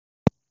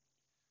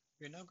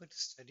We're now going to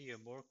study a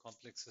more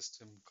complex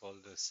system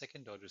called a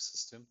second order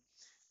system.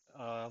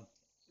 Uh,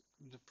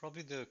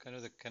 Probably the kind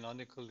of the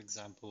canonical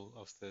example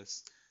of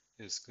this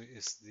is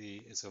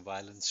a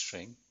violin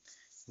string.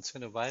 And so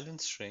in a violin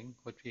string,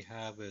 what we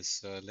have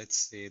is let's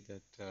say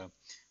that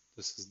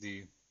this is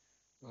the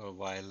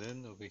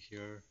violin over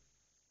here,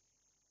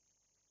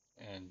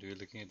 and we're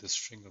looking at the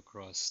string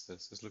across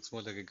this. This looks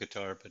more like a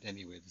guitar, but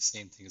anyway, the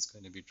same thing is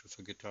going to be true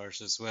for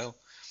guitars as well.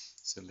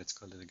 So let's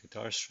call it a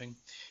guitar string.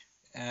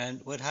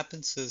 And what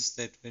happens is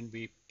that when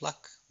we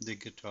pluck the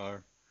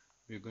guitar,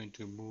 we're going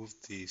to move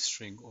the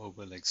string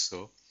over like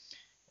so.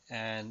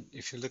 And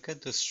if you look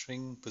at the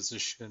string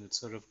position, it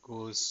sort of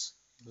goes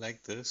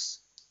like this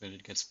when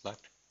it gets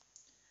plucked.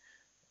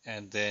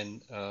 And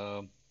then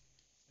I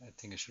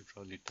think I should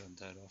probably turn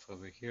that off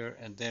over here.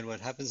 And then what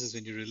happens is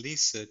when you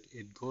release it,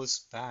 it goes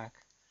back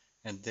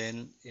and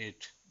then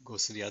it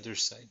goes to the other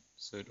side.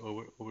 So it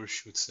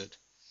overshoots it.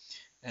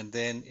 And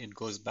then it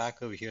goes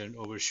back over here and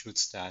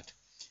overshoots that.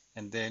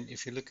 And then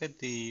if you look at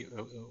the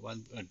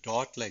a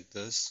dot like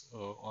this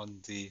on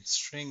the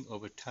string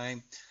over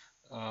time,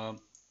 um,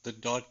 the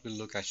dot will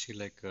look actually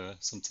like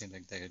something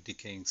like that, a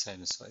decaying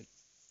sinusoid.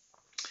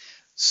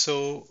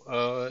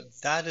 So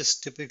that is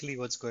typically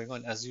what's going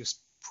on. As you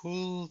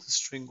pull the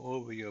string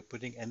over, you're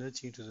putting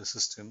energy into the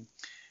system,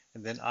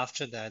 and then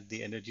after that,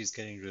 the energy is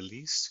getting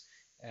released,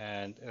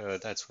 and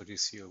that's what you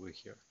see over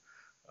here.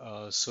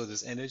 So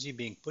there's energy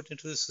being put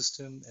into the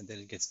system, and then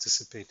it gets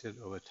dissipated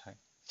over time.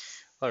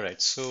 All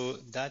right, so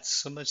that's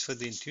so much for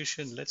the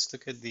intuition. Let's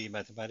look at the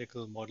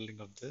mathematical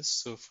modeling of this.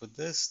 So for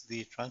this,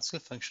 the transfer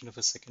function of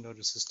a second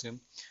order system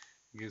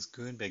is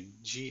given by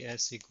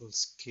Gs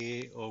equals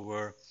k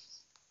over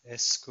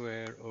s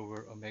square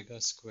over omega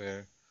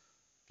square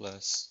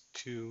plus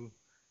 2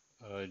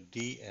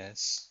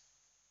 ds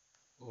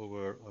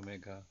over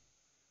omega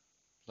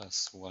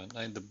plus 1.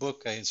 Now in the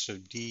book, instead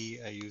of d,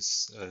 I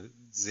use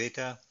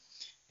zeta,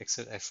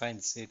 except I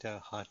find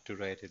zeta hard to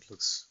write. It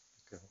looks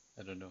like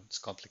I don't know, it's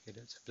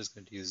complicated. So I'm just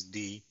going to use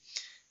d.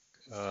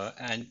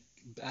 And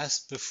as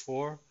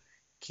before,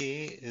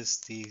 k is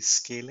the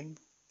scaling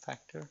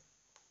factor.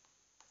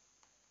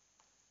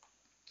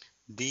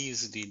 D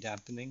is the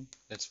dampening.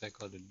 That's why I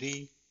call it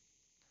D.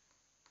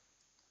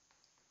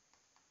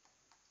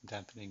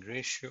 Dampening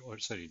ratio, or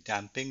sorry,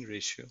 damping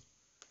ratio.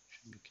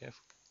 Should be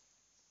careful.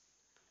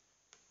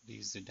 D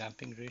is the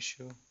damping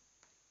ratio.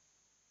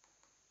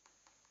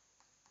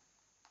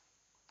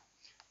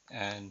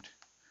 And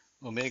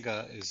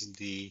omega is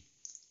the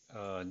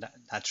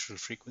natural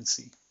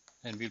frequency.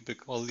 And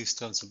all these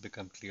terms will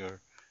become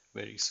clear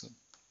very soon.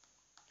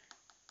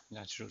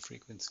 Natural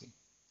frequency.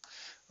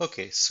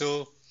 Okay,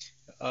 so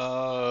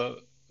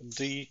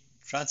the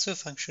transfer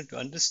function, to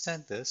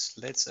understand this,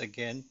 let's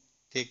again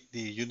take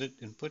the unit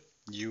input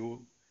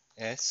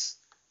us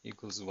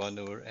equals 1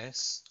 over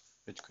s,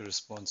 which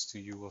corresponds to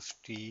u of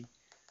t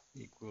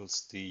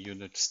equals the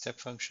unit step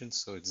function.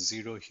 So it's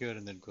 0 here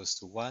and then goes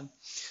to 1.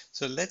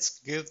 So let's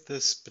give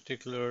this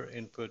particular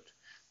input,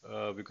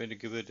 we're going to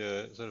give it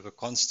a sort of a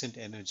constant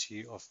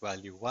energy of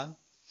value 1.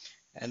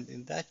 And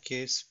in that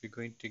case, we're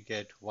going to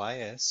get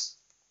ys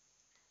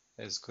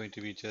is going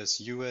to be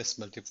just us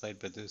multiplied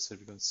by this. So it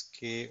becomes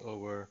k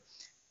over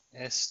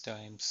s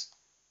times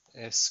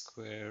s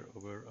square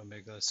over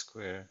omega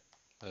square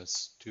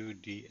plus 2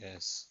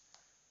 ds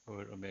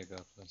over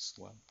omega plus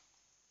 1.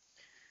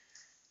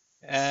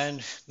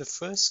 And the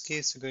first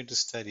case we're going to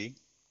study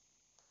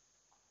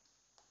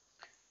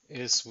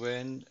is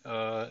when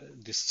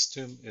the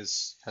system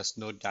has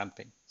no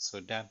damping.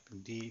 So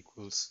damping d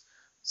equals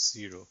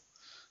 0.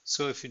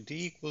 So if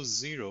d equals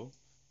 0,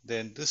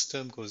 then this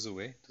term goes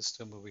away. This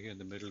term over here in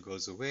the middle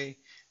goes away.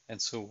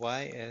 And so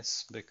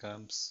ys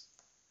becomes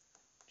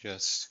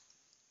just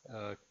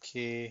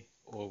k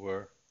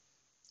over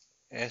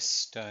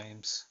s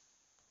times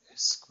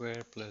s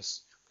square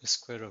plus s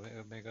square over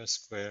omega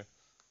square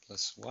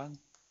plus 1.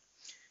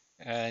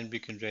 And we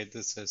can write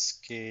this as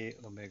k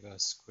omega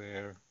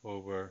square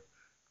over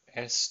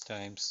s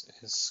times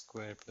s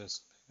square plus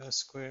omega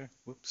square.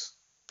 Whoops.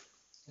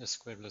 S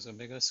square plus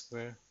omega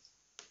square.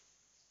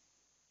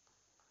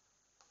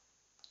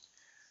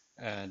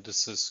 And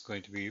this is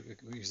going to be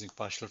using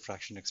partial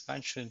fraction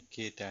expansion,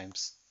 k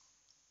times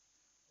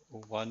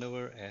 1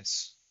 over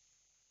s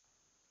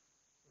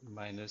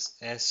minus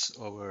s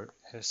over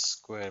s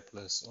square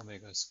plus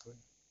omega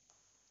square.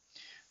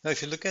 Now,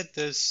 if you look at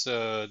this,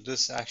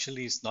 this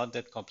actually is not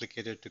that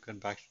complicated to come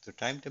back to the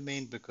time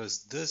domain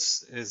because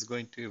this is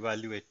going to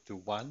evaluate to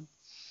 1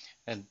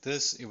 and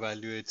this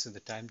evaluates in the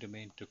time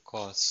domain to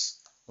cos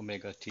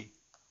omega t.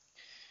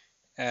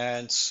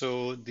 And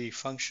so the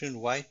function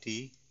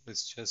yt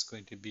is just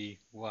going to be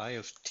y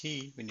of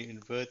t. When you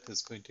invert,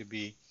 is going to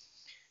be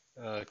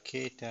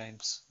k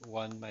times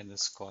 1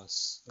 minus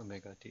cos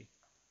omega t.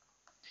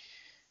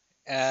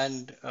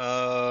 And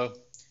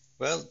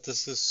well,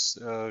 this is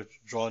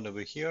drawn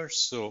over here.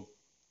 So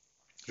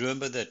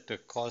remember that the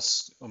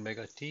cos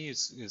omega t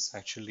is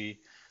actually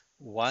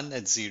 1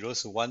 at 0.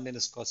 So 1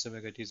 minus cos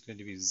omega t is going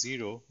to be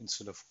 0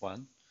 instead of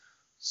 1.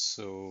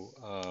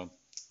 So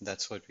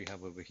That's what we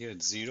have over here,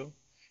 it's 0.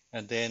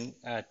 And then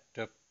at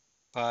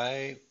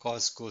pi,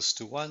 cos goes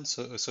to 1,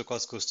 so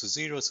cos goes to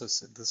 0, so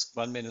this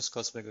 1 minus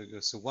cos omega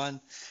goes to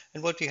 1.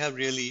 And what we have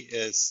really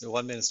is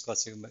 1 minus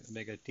cos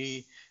omega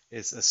t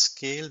is a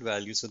scaled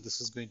value, so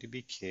this is going to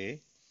be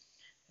k,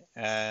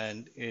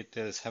 and it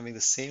is having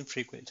the same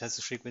frequency, it has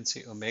the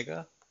frequency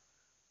omega,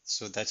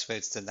 so that's why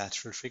it's the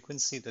natural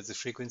frequency. That's the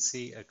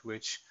frequency at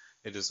which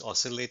it is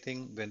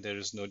oscillating when there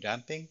is no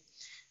damping.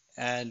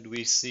 And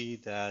we see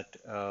that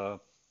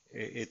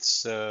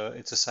it's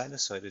a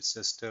sinusoid. It's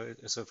just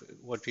so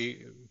what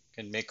we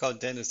can make out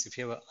then is if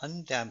you have an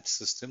undamped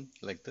system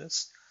like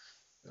this,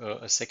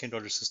 a second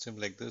order system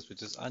like this,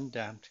 which is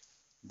undamped,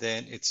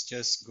 then it's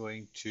just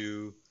going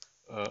to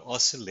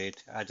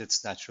oscillate at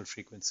its natural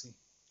frequency.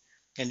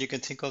 And you can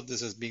think of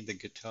this as being the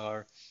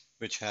guitar,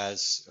 which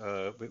has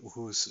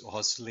whose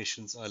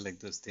oscillations are like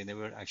this. They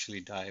never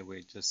actually die away.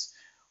 It just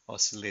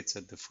oscillates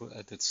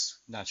at its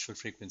natural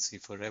frequency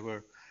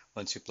forever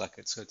once you pluck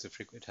it. So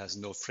it has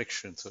no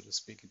friction, so to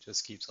speak. It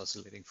just keeps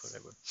oscillating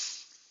forever.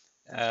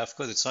 Of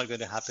course, it's not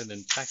going to happen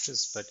in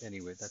practice, but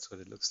anyway, that's what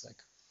it looks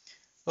like.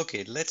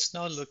 Okay, let's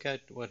now look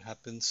at what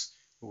happens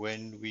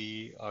when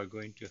we are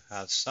going to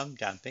have some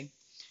damping.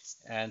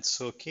 And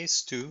so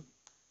case 2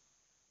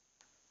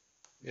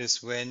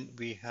 is when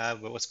we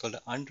have what's called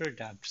an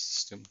underdamped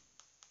system.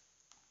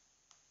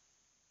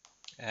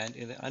 And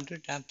in an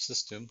underdamped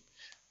system,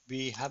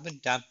 we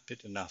haven't damped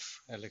it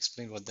enough. I'll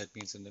explain what that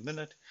means in a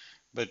minute,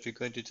 but we're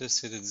going to just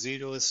say that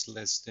 0 is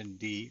less than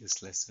d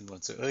is less than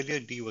 1. So earlier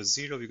d was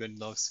 0, we're going to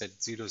now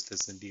set 0 is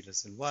less than d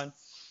less than 1.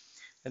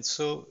 And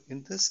so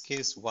in this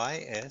case,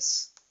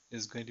 ys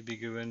is going to be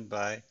given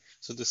by,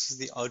 so this is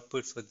the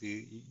output for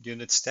the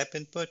unit step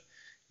input,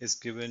 is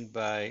given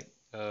by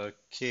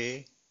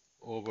k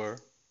over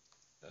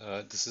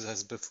this is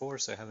as before,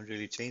 so I haven't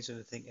really changed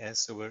anything.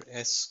 S over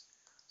S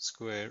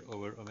square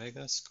over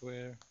omega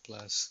square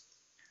plus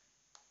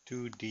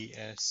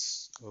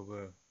 2ds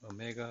over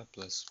omega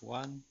plus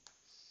 1.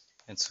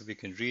 And so we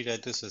can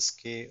rewrite this as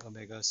k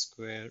omega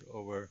square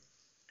over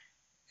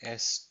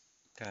S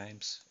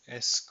times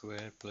S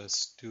square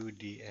plus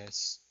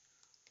 2ds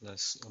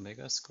plus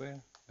omega square.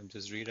 I'm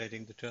just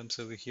rewriting the terms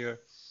over here.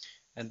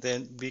 And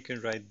then we can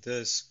write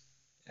this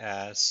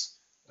as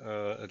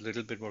a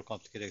little bit more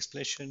complicated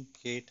expression,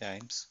 k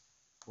times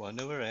 1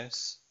 over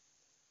s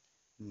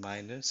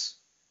minus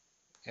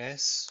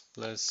s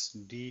plus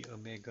d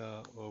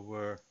omega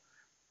over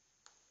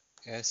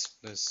s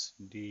plus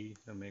d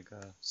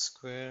omega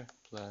square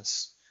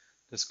plus,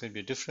 there's going to be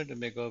a different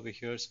omega over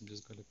here, so I'm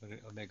just going to put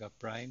it omega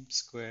prime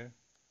square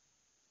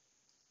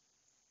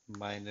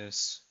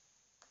minus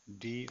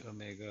d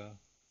omega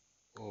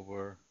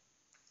over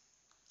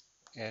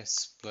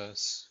s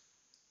plus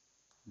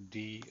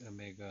d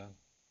omega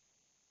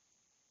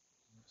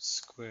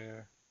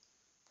square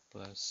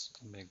plus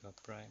omega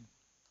prime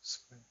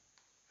square.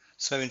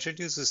 So I've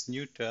introduced this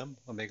new term,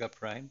 omega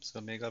prime. So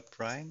omega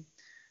prime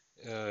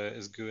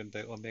is given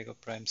by omega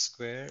prime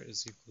square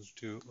is equal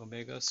to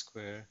omega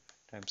square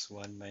times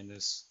 1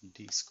 minus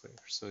d square.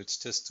 So it's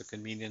just a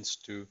convenience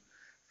to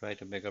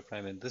write omega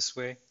prime in this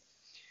way.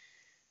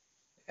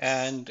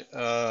 And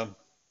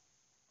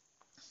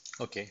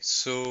okay,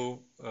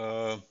 so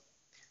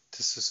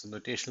this is a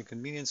notational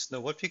convenience. Now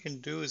what we can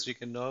do is we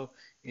can now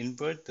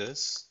invert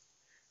this,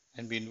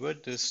 and we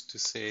invert this to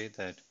say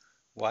that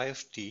y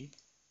of t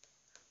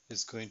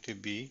is going to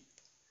be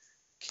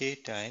k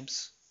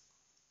times,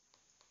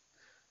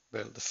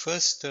 well, the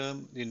first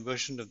term, the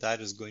inversion of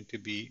that is going to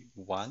be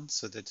 1,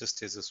 so that just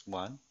stays as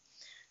 1.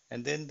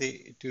 And then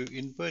to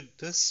invert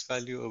this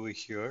value over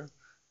here,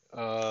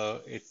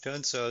 it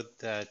turns out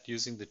that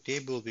using the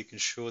table, we can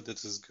show that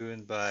this is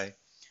given by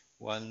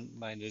 1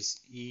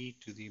 minus e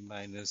to the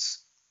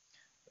minus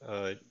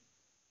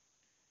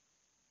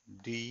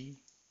d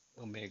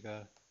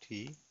omega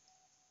t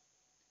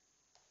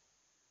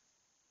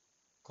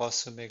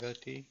cos omega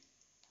t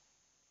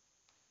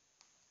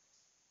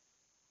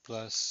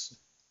plus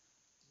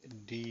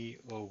d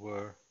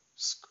over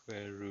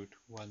square root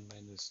 1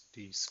 minus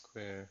d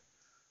square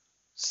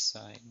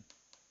sine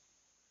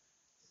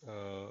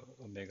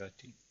omega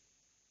t.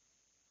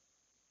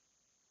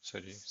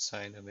 Sorry,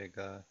 sine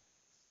omega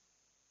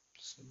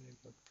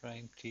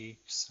prime t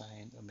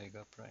sine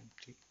omega prime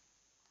t.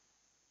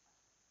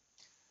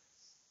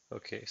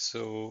 Okay,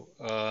 so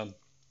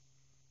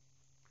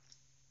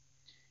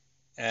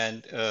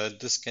and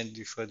this can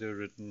be further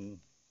written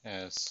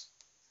as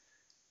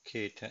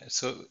k times.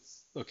 So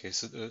okay,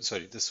 so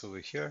sorry, this over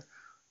here.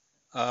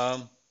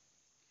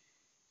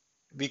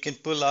 We can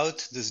pull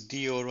out this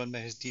d over 1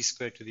 minus d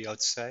squared to the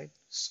outside.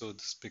 So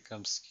this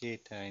becomes k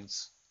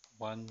times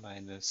 1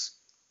 minus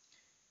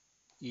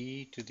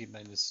e to the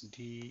minus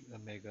d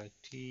omega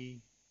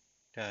t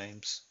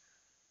times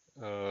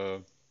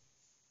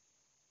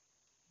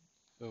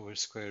over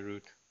square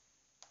root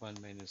 1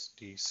 minus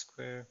d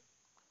square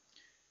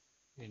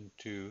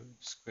into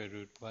square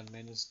root 1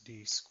 minus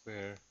d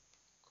square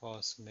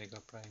cos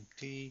omega prime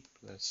t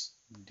plus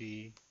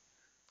d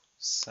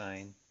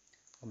sine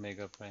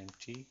omega prime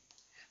t.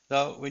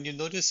 Now, when you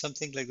notice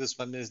something like this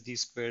 1 minus d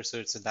squared, so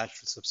it's a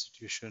natural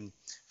substitution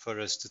for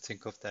us to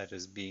think of that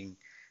as being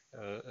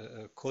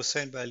a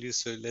cosine value.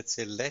 So let's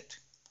say let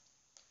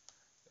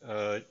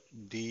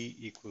d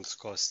equals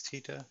cos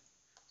theta.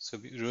 So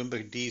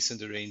remember d is in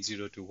the range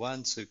 0 to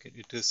 1, so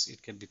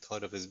it can be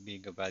thought of as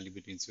being a value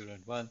between 0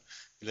 and 1.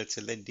 Let's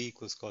say let d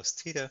equals cos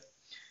theta,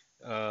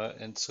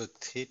 and so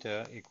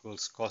theta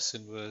equals cos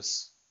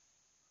inverse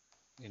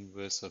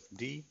of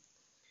d.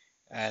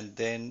 And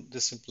then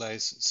this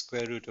implies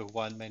square root of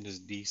 1 minus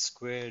d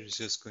squared is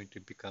just going to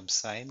become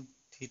sine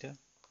theta,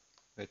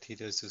 where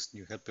theta is this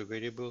new helper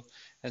variable.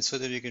 And so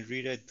then you can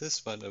rewrite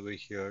this one over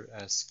here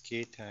as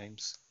k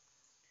times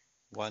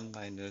 1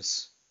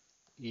 minus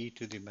e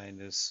to the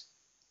minus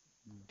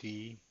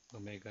d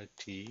omega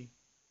t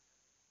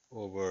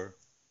over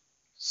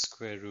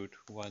square root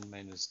 1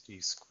 minus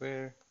d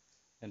squared.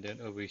 And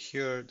then over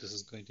here, this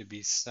is going to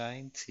be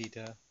sine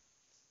theta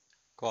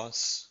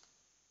cos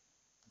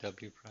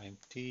w prime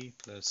t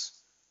plus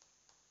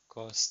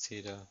cos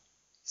theta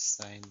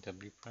sine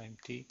w prime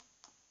t.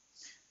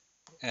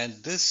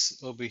 And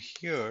this over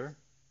here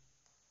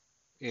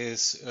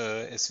is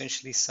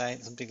essentially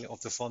sine, something of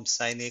the form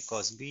sine A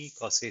cos B,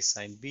 cos A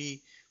sine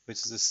B, which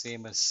is the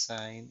same as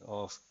sine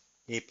of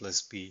A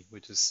plus B,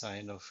 which is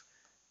sine of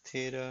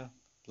theta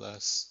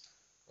plus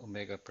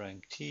omega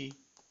prime t.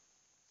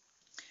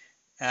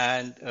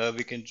 And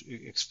we can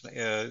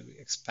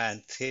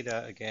expand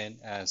theta again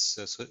as,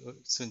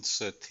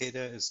 since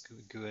theta is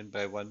given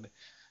by 1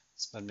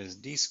 minus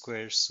d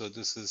squared, so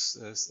this is,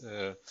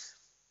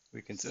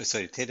 we can,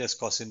 sorry, theta is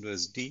cos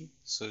inverse d,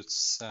 so it's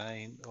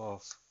sine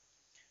of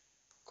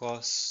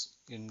cos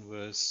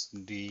inverse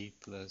d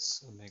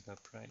plus omega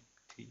prime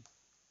t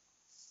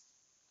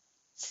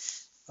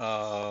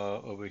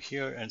over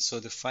here. And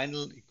so the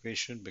final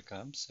equation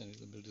becomes, and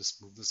we'll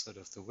just move this out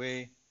of the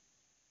way.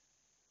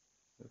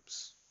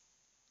 Oops.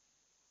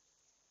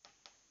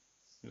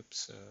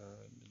 Oops.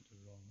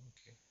 Wrong.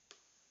 Okay.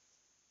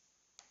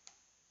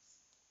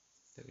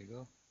 There we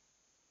go.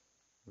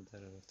 Move that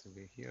out of the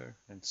way here.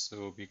 And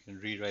so we can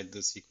rewrite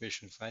this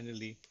equation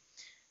finally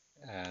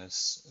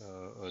as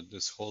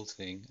this whole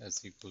thing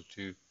as equal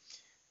to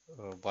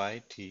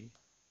yt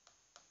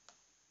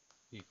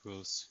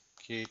equals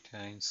k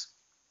times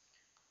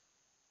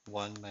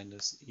 1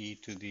 minus e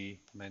to the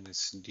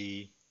minus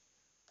d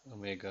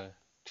omega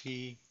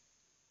t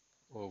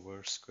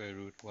over square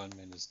root 1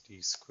 minus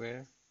d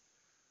square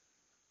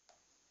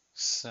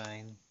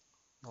sine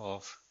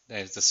of,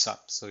 there's the sum,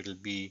 so it'll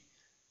be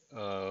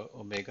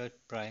omega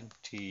prime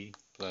t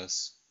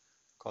plus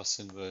cos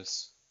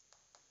inverse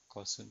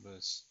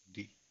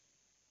d.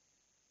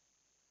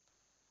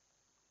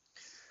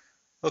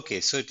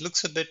 Okay, so it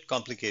looks a bit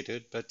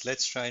complicated, but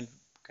let's try and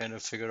kind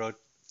of figure out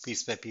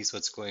piece by piece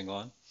what's going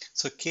on.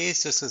 So k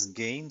is just as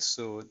gain,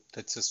 so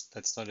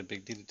that's not a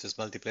big deal. It just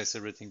multiplies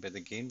everything by the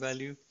gain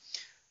value.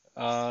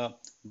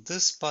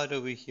 This part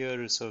over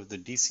here is sort of the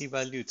DC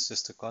value. It's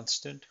just a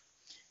constant.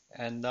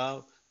 And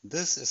now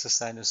this is a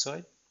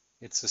sinusoid.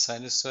 It's a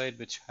sinusoid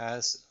which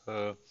has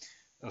a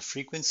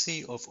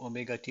frequency of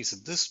omega t. So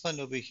this one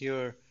over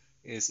here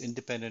is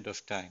independent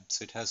of time.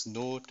 So it has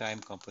no time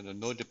component,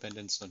 no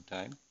dependence on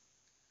time,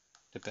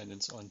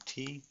 dependence on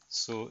t.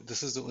 So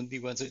this is the only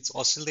one. So it's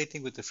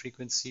oscillating with the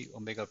frequency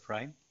omega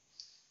prime.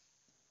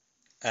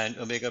 And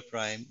omega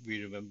prime,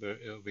 we remember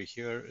over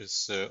here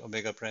is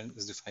omega prime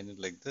is defined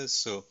like this.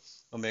 So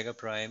omega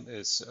prime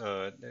is,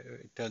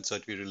 it turns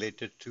out to be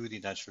related to the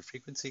natural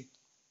frequency.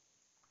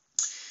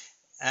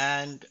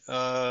 And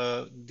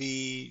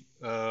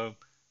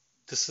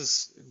this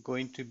is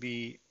going to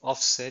be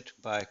offset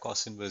by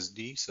cos inverse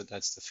d, so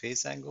that's the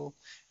phase angle.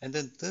 And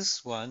then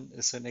this one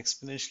is an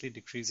exponentially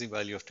decreasing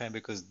value of time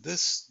because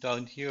this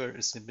down here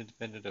is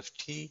independent of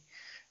t,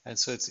 and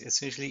so it's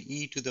essentially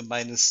e to the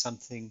minus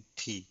something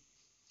t.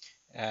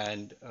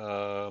 And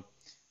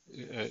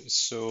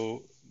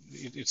so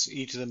it's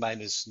e to the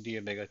minus d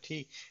omega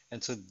t,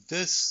 and so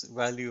this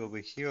value over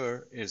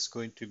here is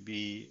going to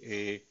be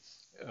a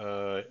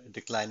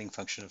declining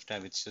function of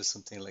time. It's just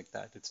something like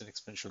that. It's an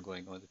exponential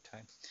going all the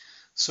time.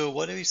 So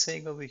what are we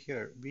saying over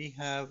here? We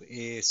have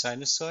a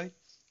sinusoid,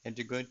 and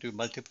you're going to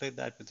multiply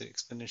that with the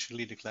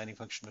exponentially declining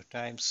function of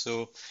time.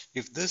 So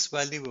if this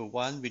value were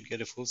 1, we'd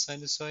get a full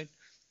sinusoid.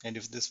 And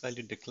if this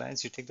value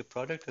declines, you take the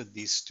product of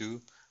these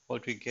two,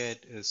 what we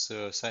get is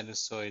a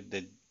sinusoid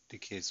that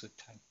decays with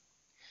time.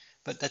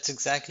 But that's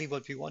exactly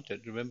what we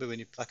wanted. Remember, when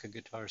you pluck a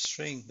guitar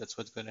string, that's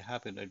what's going to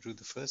happen. I drew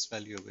the first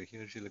value over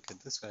here. If you look at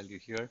this value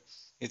here,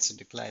 it's a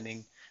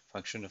declining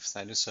function of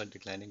sinusoid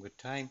declining with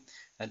time.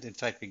 And in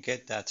fact, we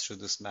get that through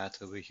this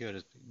math over here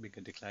as being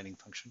a declining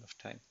function of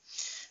time.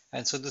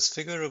 And so this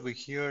figure over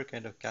here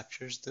kind of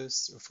captures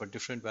this for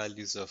different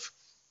values of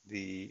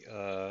the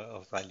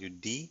of value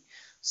d.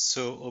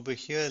 So over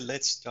here,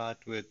 let's start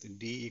with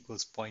d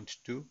equals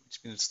 0.2, which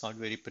means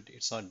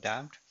it's not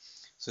damped.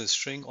 So the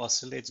string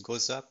oscillates,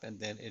 goes up, and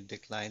then it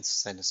declines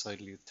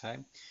sinusoidally with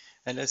time.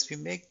 And as we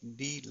make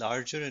d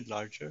larger and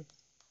larger,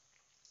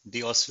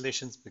 the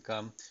oscillations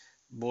become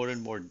more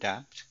and more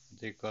damped.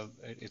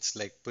 It's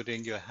like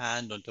putting your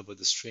hand on top of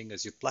the string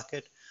as you pluck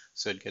it,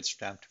 so it gets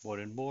damped more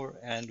and more.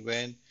 And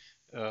when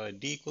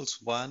d equals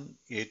 1,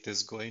 it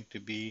is going to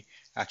be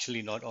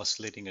actually not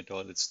oscillating at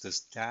all. It's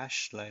this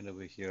dashed line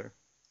over here,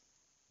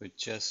 which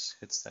just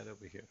hits that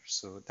over here.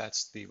 So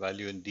that's the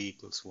value in d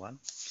equals 1.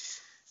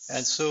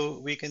 And so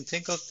we can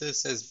think of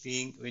this as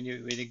being, when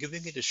you're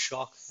giving it a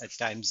shock at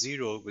time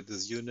 0 with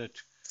this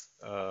unit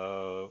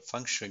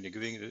function, you're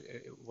giving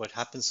it, what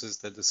happens is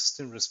that the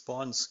system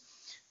responds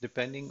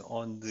depending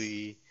on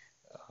the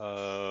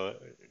uh,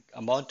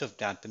 amount of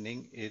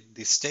dampening.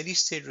 The steady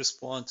state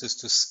response is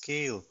to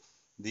scale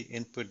the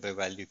input by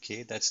value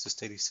k. That's the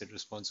steady state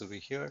response over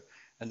here.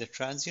 And the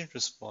transient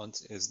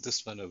response is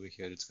this one over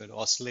here. It's going to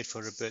oscillate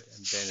for a bit,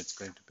 and then it's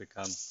going to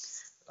become,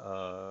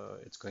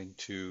 it's going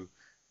to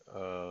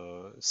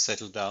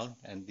settle down,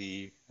 and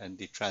the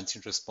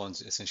transient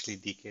response essentially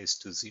decays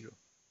to 0.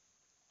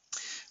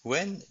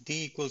 When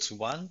d equals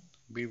 1,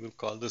 we will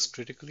call this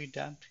critically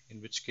damped,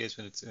 in which case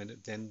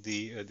then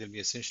we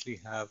essentially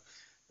have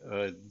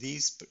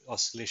these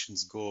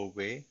oscillations go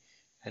away,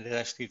 and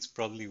it's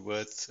probably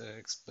worth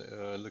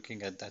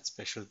looking at that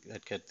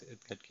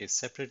case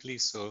separately.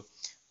 So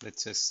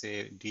let's just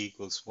say d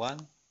equals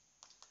 1,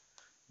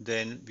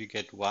 then we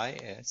get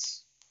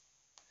ys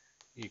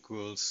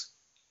equals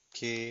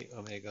k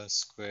omega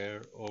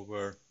square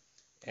over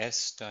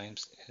s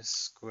times s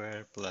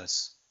square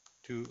plus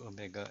 2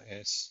 omega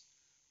s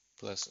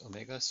plus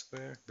omega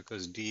square,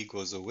 because d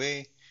goes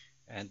away,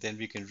 and then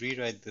we can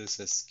rewrite this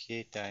as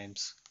k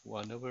times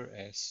 1 over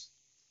s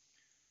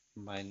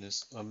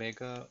minus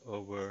omega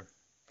over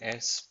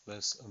s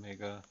plus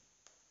omega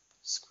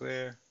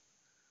square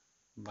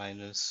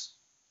minus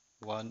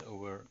 1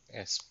 over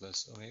s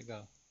plus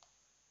omega.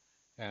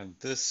 And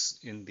this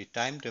in the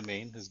time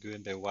domain is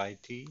given by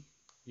yt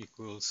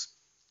equals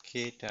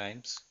k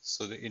times,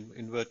 so the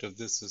invert of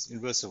this is,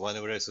 inverse of 1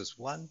 over s is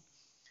 1,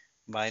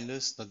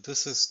 minus, now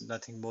this is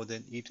nothing more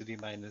than e to the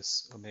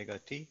minus omega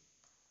t,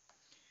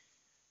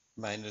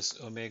 minus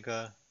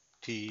omega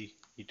t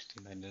e to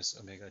the minus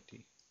omega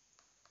t.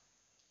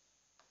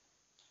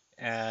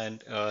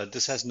 And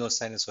this has no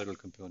sinusoidal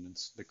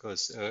components,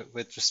 because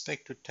with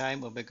respect to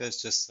time, omega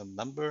is just some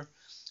number.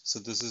 So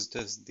this is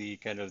just the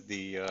kind of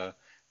the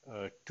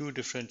two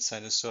different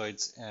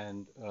sinusoids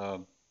and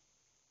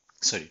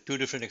two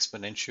different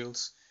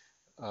exponentials,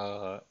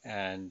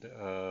 and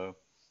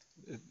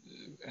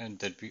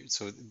that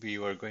we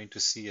are going to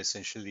see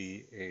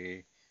essentially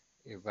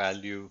a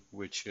value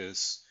which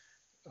is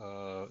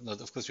now,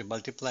 of course, we're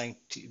multiplying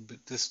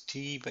this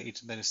t by e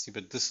to the minus t,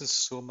 but this is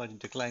so much, it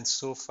declines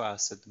so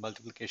fast that the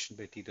multiplication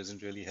by t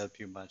doesn't really help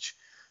you much.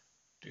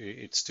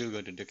 It's still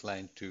going to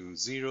decline to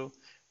 0,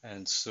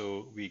 and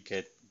so we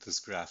get this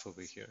graph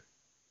over here,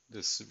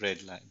 this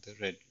red line, the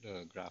red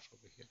graph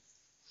over here,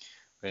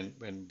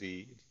 when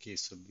the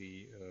case of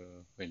the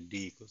when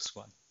d equals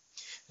 1.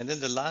 And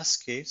then the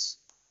last case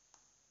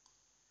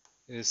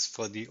is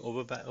for the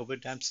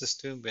overdamped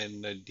system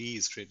when d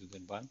is greater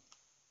than 1.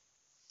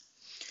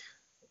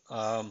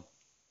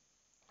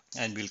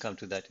 And we'll come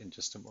to that in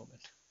just a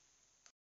moment.